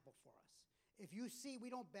example for us. If you see, we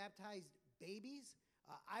don't baptize babies.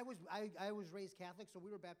 I was raised Catholic, so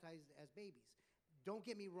we were baptized as babies. Don't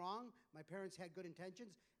get me wrong. My parents had good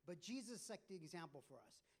intentions, but Jesus set the example for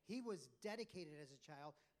us. He was dedicated as a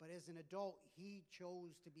child, but as an adult, he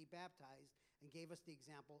chose to be baptized and gave us the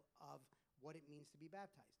example of what it means to be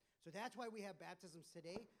baptized. So that's why we have baptisms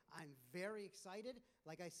today. I'm very excited.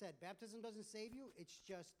 Like I said, baptism doesn't save you. It's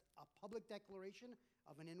just a public declaration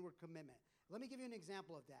of an inward commitment. Let me give you an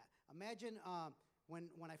example of that. Imagine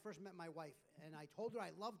when I first met my wife, and I told her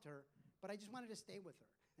I loved her, but I just wanted to stay with her.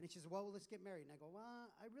 And she says, well, let's get married. And I go, well,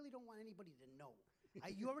 I really don't want anybody to know.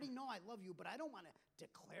 You already know I love you, but I don't want to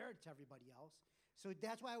declare it to everybody else. So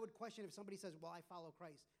that's why I would question if somebody says, well, I follow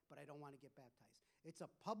Christ, but I don't want to get baptized. It's a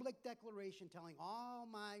public declaration telling all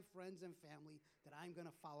my friends and family that I'm going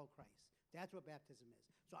to follow Christ. That's what baptism is.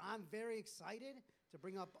 So I'm very excited to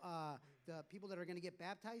bring up the people that are going to get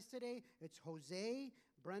baptized today. It's Jose,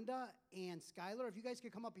 Brenda, and Skylar. If you guys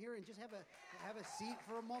could come up here and just have a seat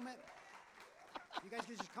for a moment. You guys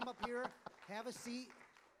could just come up here, have a seat.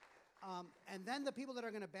 And then the people that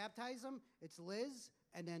are going to baptize them, it's Liz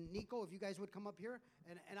and then Nico, if you guys would come up here.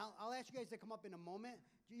 And I'll ask you guys to come up in a moment.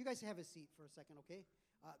 You guys have a seat for a second, okay?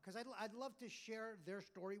 Because I'd love to share their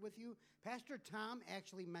story with you. Pastor Tom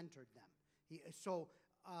actually mentored them. So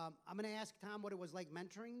I'm going to ask Tom what it was like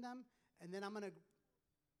mentoring them, and then I'm going to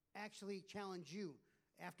actually challenge you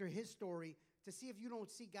after his story to see if you don't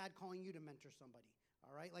see God calling you to mentor somebody.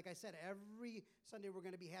 All right? Like I said, every Sunday we're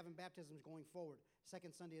going to be having baptisms going forward,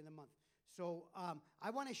 second Sunday of the month. So I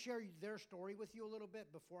want to share their story with you a little bit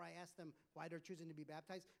before I ask them why they're choosing to be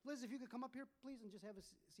baptized. Liz, if you could come up here, please, and just have a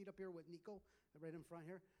seat up here with Nico right in front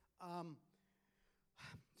here.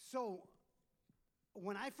 So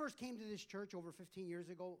when I first came to this church over 15 years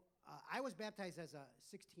ago, I was baptized as a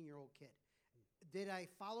 16-year-old kid. Did I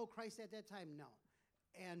follow Christ at that time? No.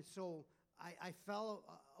 And so I fell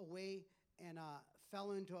away and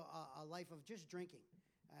fell into a life of just drinking.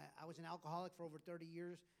 I was an alcoholic for over 30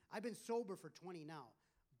 years. I've been sober for 20 now.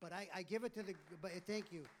 But I give it to but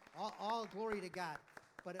thank you. All glory to God.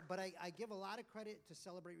 But I give a lot of credit to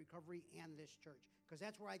Celebrate Recovery and this church, because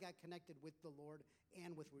that's where I got connected with the Lord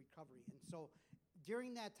and with recovery. And so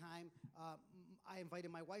during that time, I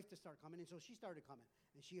invited my wife to start coming, and so she started coming.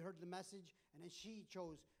 And she heard the message, and then she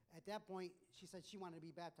chose, at that point, she said she wanted to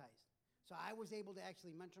be baptized. So I was able to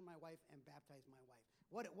actually mentor my wife and baptize my wife.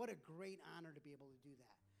 What a great honor to be able to do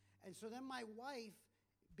that. And so then my wife,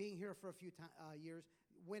 being here for a few years,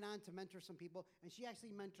 went on to mentor some people, and she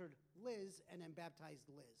actually mentored Liz and then baptized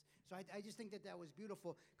Liz. So I just think that was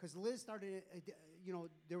beautiful, because Liz started,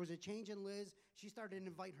 there was a change in Liz. She started to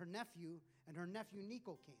invite her nephew, and her nephew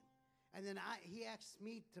Nico came. And then he asked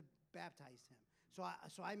me to baptize him.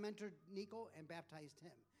 So I mentored Nico and baptized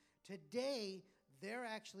him. Today, they're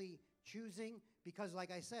actually choosing, because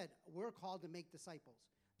like I said, we're called to make disciples.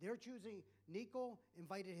 They're choosing, Nico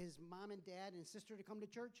invited his mom and dad and sister to come to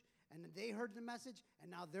church, and they heard the message, and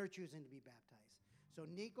now they're choosing to be baptized. So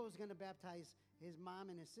Nico's going to baptize his mom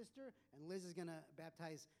and his sister, and Liz is going to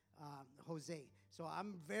baptize Jose. So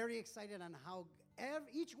I'm very excited on how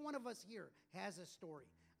each one of us here has a story.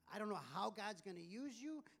 I don't know how God's going to use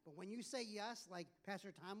you, but when you say yes, like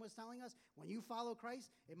Pastor Tom was telling us, when you follow Christ,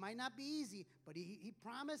 it might not be easy, but he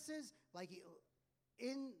promises,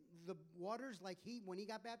 in the waters, when he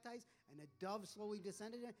got baptized and a dove slowly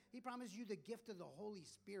descended, he promised you the gift of the Holy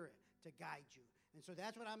Spirit to guide you. And so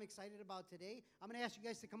that's what I'm excited about today. I'm going to ask you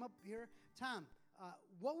guys to come up here. Tom,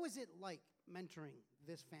 what was it like mentoring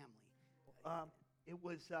this family? It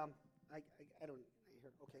was, I don't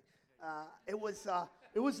hear, okay. It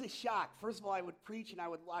was a shock. First of all, I would preach and I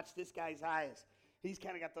would watch this guy's eyes. He's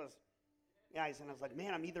kind of got those eyes, and I was like,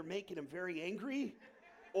 man, I'm either making him very angry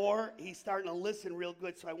or he's starting to listen real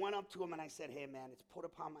good. So I went up to him and I said, hey, man, it's put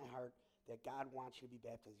upon my heart that God wants you to be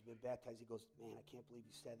baptized. You've been baptized. He goes, man, I can't believe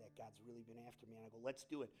you said that. God's really been after me. And I go, let's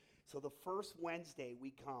do it. So the first Wednesday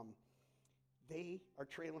we come, they are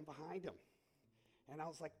trailing behind him. And I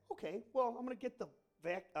was like, okay, well, I'm going to get the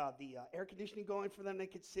air conditioning going for them. They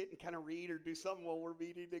could sit and kind of read or do something while we're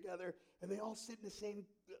meeting together. And they all sit in the same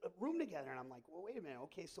room together. And I'm like, well, wait a minute.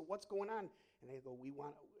 Okay, so what's going on? And they go,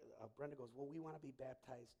 Brenda goes, well, we want to be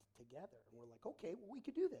baptized together. And we're like, okay, well, we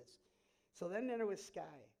could do this. So then there was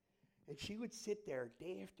Sky. And she would sit there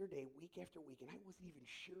day after day, week after week. And I wasn't even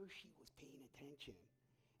sure she was paying attention.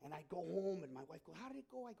 And I'd go home and my wife go, how did it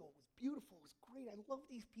go? I go, it was beautiful. It was great. I love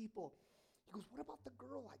these people. He goes, what about the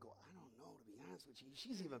girl? I go, I don't know, to be honest with you.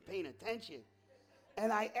 She's even paying attention.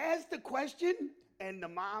 And I asked the question, and the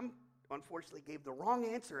mom, unfortunately, gave the wrong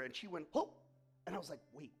answer. And she went, oh. And I was like,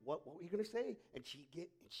 wait, what were you going to say? And she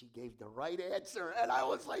gave the right answer. And I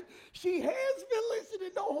was like, she has been listening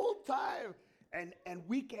the whole time. And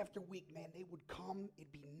week after week, man, they would come.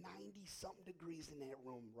 It'd be 90-something degrees in that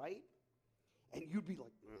room, right? And you'd be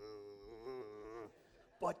like,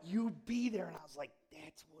 but you'd be there. And I was like,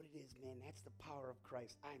 that's what it is, man. That's the power of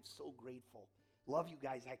Christ. I'm so grateful. Love you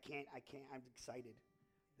guys. I can't. I'm excited.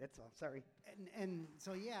 That's all. Sorry. And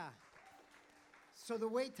so, yeah. So the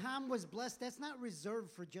way Tom was blessed, that's not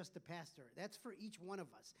reserved for just the pastor. That's for each one of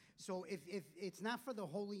us. So if it's not for the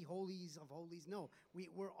holy holies of holies, no.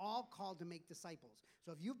 We're all called to make disciples.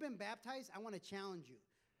 So if you've been baptized, I want to challenge you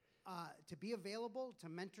to be available, to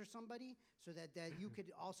mentor somebody, so that you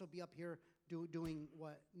could also be up here doing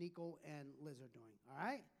what Nico and Liz are doing. All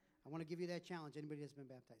right? I want to give you that challenge, anybody that's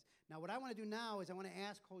been baptized. Now, what I want to do now is I want to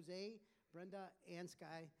ask Jose, Brenda, and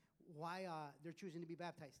Sky why they're choosing to be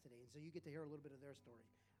baptized today. And so you get to hear a little bit of their story.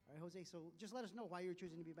 All right, Jose, so just let us know why you're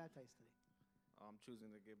choosing to be baptized today. I'm choosing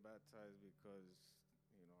to get baptized because,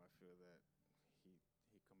 I feel that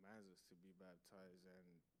he commands us to be baptized, and,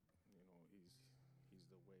 he's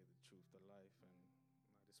the way, the truth, the life, and I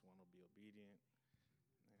just want to be obedient,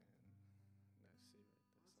 and that's it. That's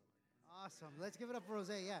all. Awesome. Let's give it up for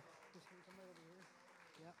Jose. Yeah. Just come right over here.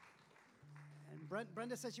 Yep. And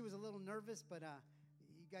Brenda said she was a little nervous, but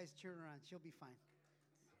you guys cheer her on. She'll be fine.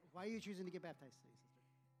 Why are you choosing to get baptized today, sister?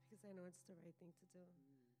 Because I know it's the right thing to do.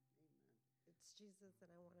 Amen. It's Jesus, and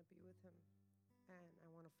I want to be with him, and I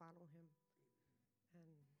want to follow him,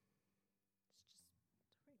 and it's just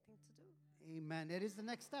the right thing to do. Amen. It is the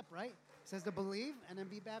next step, right? It says to believe and then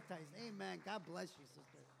be baptized. Amen. God bless you,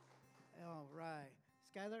 sister. All right.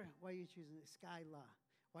 Skylar, why are you choosing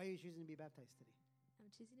to be baptized today?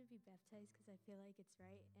 I'm choosing to be baptized because I feel like it's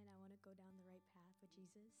right and I want to go down the right path with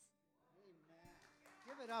Jesus. Amen.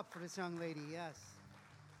 Give it up for this young lady, yes.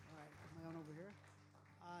 All right, come on over here.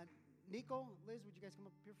 Nico, Liz, would you guys come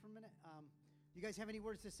up here for a minute? You guys have any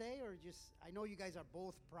words to say, or just, I know you guys are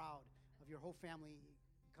both proud of your whole family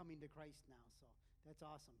coming to Christ now, so that's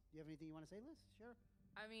awesome. Do you have anything you want to say, Liz? Sure.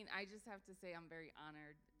 I mean, I just have to say I'm very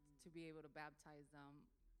honored to be able to baptize them.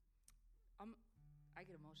 I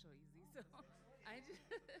get emotional easy, so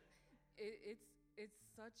it's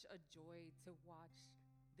such a joy to watch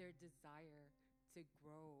their desire to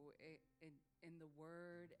grow in the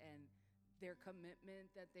Word and their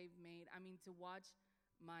commitment that they've made. I mean, to watch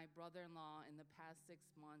my brother-in-law in the past 6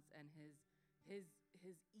 months and his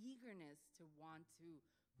eagerness to want to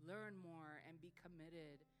learn more and be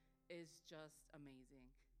committed is just amazing.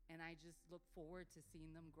 And I just look forward to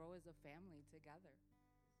seeing them grow as a family together.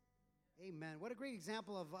 Amen. What a great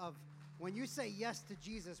example of when you say yes to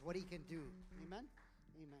Jesus, what he can do. Amen?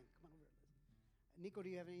 Amen. Come on over here, Liz. Nico,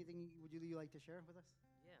 do you have anything would you like to share with us?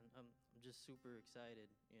 Yeah, I'm just super excited.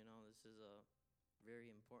 You know, this is a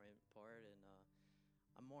very important part, and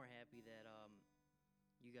I'm more happy that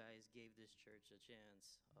you guys gave this church a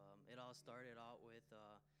chance. It all started out with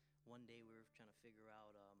one day we were trying to figure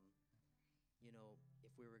out, you know,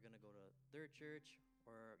 if we were going to go to their church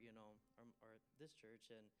or, you know, or this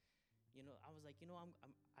church. And, you know, I was like, you know, I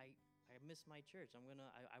miss my church.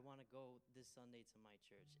 I want to go this Sunday to my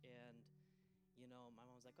church. And, you know, my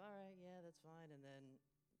mom was like, all right, yeah, that's fine. And then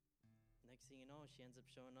next thing you know, she ends up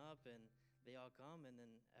showing up and they all come. And then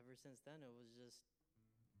ever since then, it was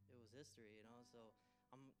history, you know. So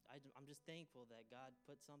I'm just thankful that God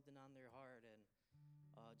put something on their heart and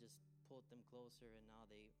just pulled them closer, and now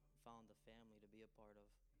they found the family to be a part of.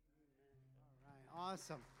 All right,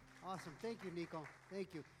 awesome. Thank you, Nico.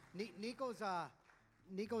 Thank you. Nico's a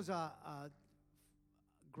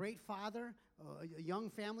great father, a young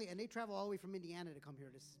family, and they travel all the way from Indiana to come here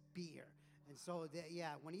to be here. And so,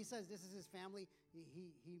 when he says this is his family,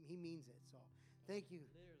 he means it. So, thank you.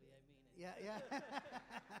 Literally, I mean it. Yeah.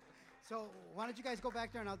 So why don't you guys go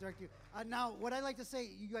back there and I'll direct you. Now, what I like to say,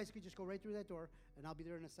 you guys could just go right through that door, and I'll be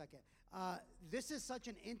there in a second. This is such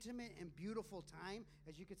an intimate and beautiful time.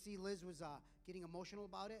 As you can see, Liz was getting emotional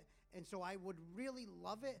about it. And so I would really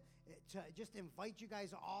love it to just invite you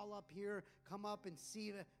guys all up here, come up and see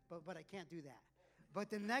it, but I can't do that. But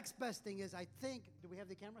the next best thing is, I think, do we have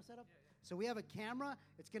the camera set up? Yeah. So we have a camera.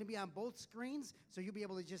 It's going to be on both screens, so you'll be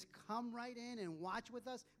able to just come right in and watch with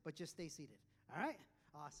us, but just stay seated. All right?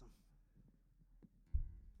 Awesome.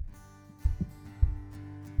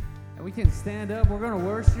 And we can stand up. We're going to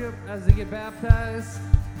worship as they get baptized.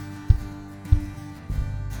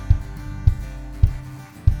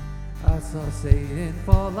 I saw Satan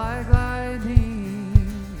fall like lightning.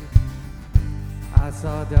 I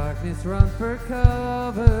saw darkness run for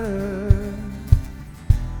cover.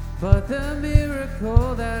 But the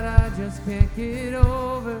miracle that I just can't get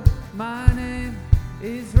over, my name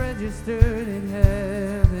is registered in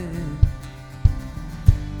heaven.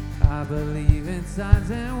 I believe in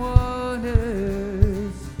signs and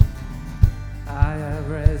wonders. I have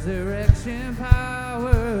resurrection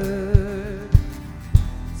power.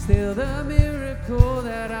 Still the miracle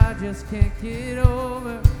that I just can't get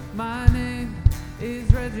over, my name is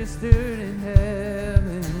registered in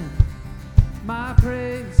heaven. My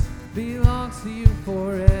praise belongs to you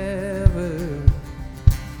forever.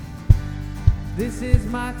 This is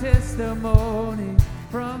my testimony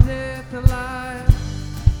from death to life.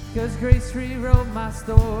 'Cause grace rewrote my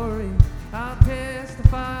story. I'll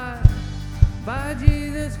testify by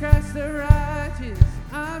Jesus Christ the righteous.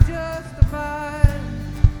 I'm justified.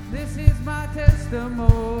 This is my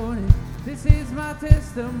testimony. This is my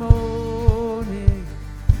testimony.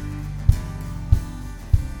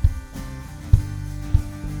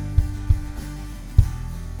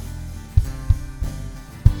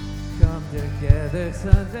 Come together,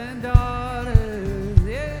 sons and daughters,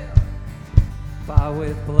 yeah. Bought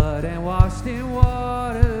with blood and washed in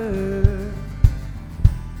water.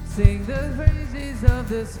 Sing the praises of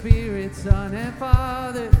the Spirit, Son and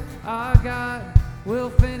Father. Our God will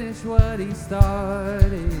finish what He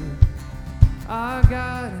started. Our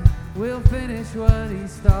God will finish what He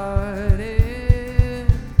started.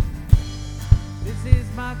 This is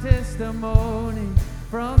my testimony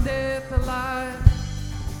from death to life.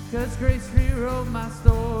 'Cause grace rewrote my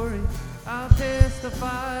story. I'll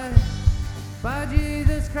testify by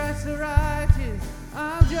Jesus Christ the righteous.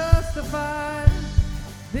 I'm justified.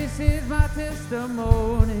 This is my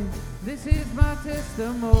testimony. This is my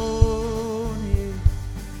testimony.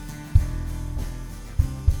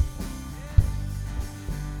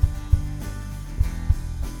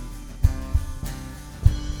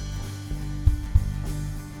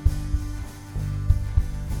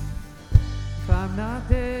 If I'm not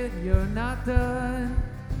dead, you're not done.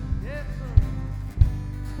 Yes,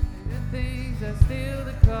 the things are still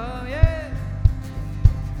to come, yeah.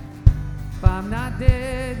 If I'm not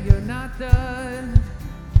dead, you're not done.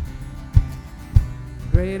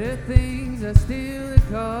 Greater things are still to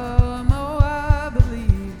come, oh, I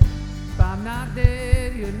believe. If I'm not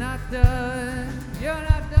dead, you're not done. You're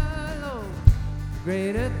not done, Lord.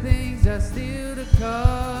 Greater things are still to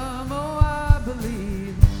come, oh, I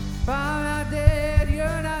believe. If I'm not dead,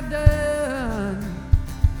 you're not done.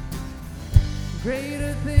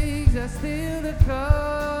 Greater things are still to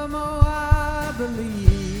come, oh, I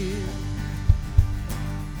believe.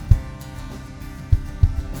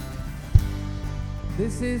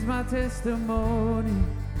 This is my testimony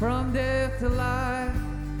from death to life.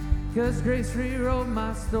 'Cause grace rewrote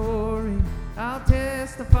my story. I'll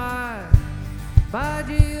testify By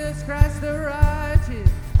Jesus Christ the righteous,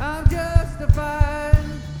 I'm justified.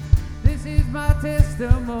 This is my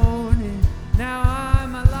testimony, now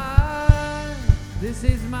I'm alive. This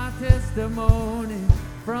is my testimony,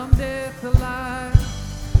 from death to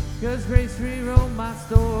life. 'Cause grace rewrote my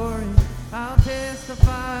story, I'll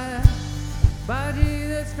testify. By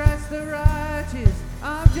Jesus Christ the righteous,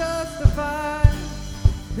 I'm justified.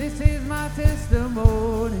 This is my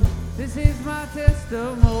testimony, this is my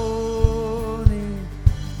testimony.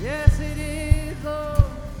 Yes, it is, Lord.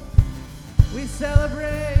 We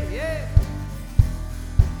celebrate, yeah.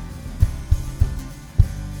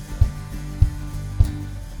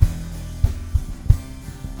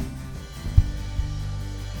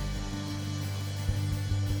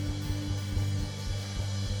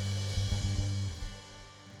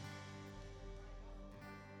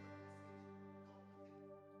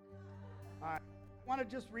 I want to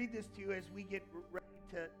just read this to you as we get ready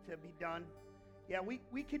to be done. Yeah,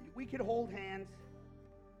 we could hold hands,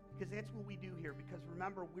 because that's what we do here. Because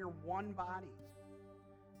remember, we're one body.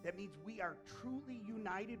 That means we are truly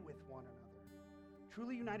united with one another.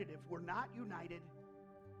 Truly united. If we're not united,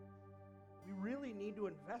 we really need to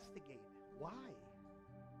investigate why.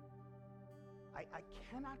 I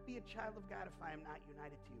cannot be a child of God if I am not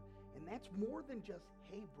united to you. And that's more than just,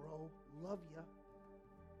 hey bro, love ya.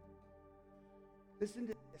 Listen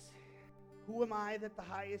to this. Who am I that the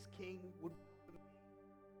highest king would welcome me?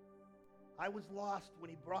 I was lost when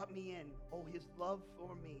he brought me in. Oh, his love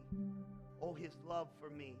for me. Oh, his love for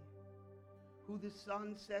me. Who the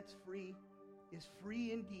Son sets free is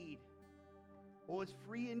free indeed. Oh, is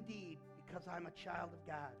free indeed, because I'm a child of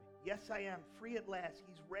God. Yes, I am free at last.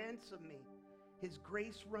 He's ransomed me. His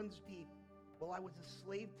grace runs deep. While I was a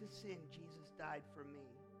slave to sin, Jesus died for me.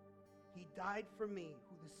 He died for me.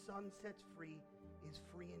 Who the Son sets free is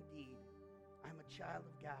free indeed. I'm a child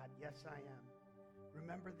of God. Yes, I am.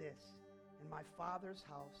 Remember this. In my Father's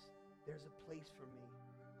house, there's a place for me.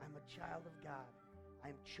 I'm a child of God. I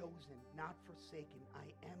am chosen, not forsaken.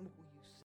 I am who you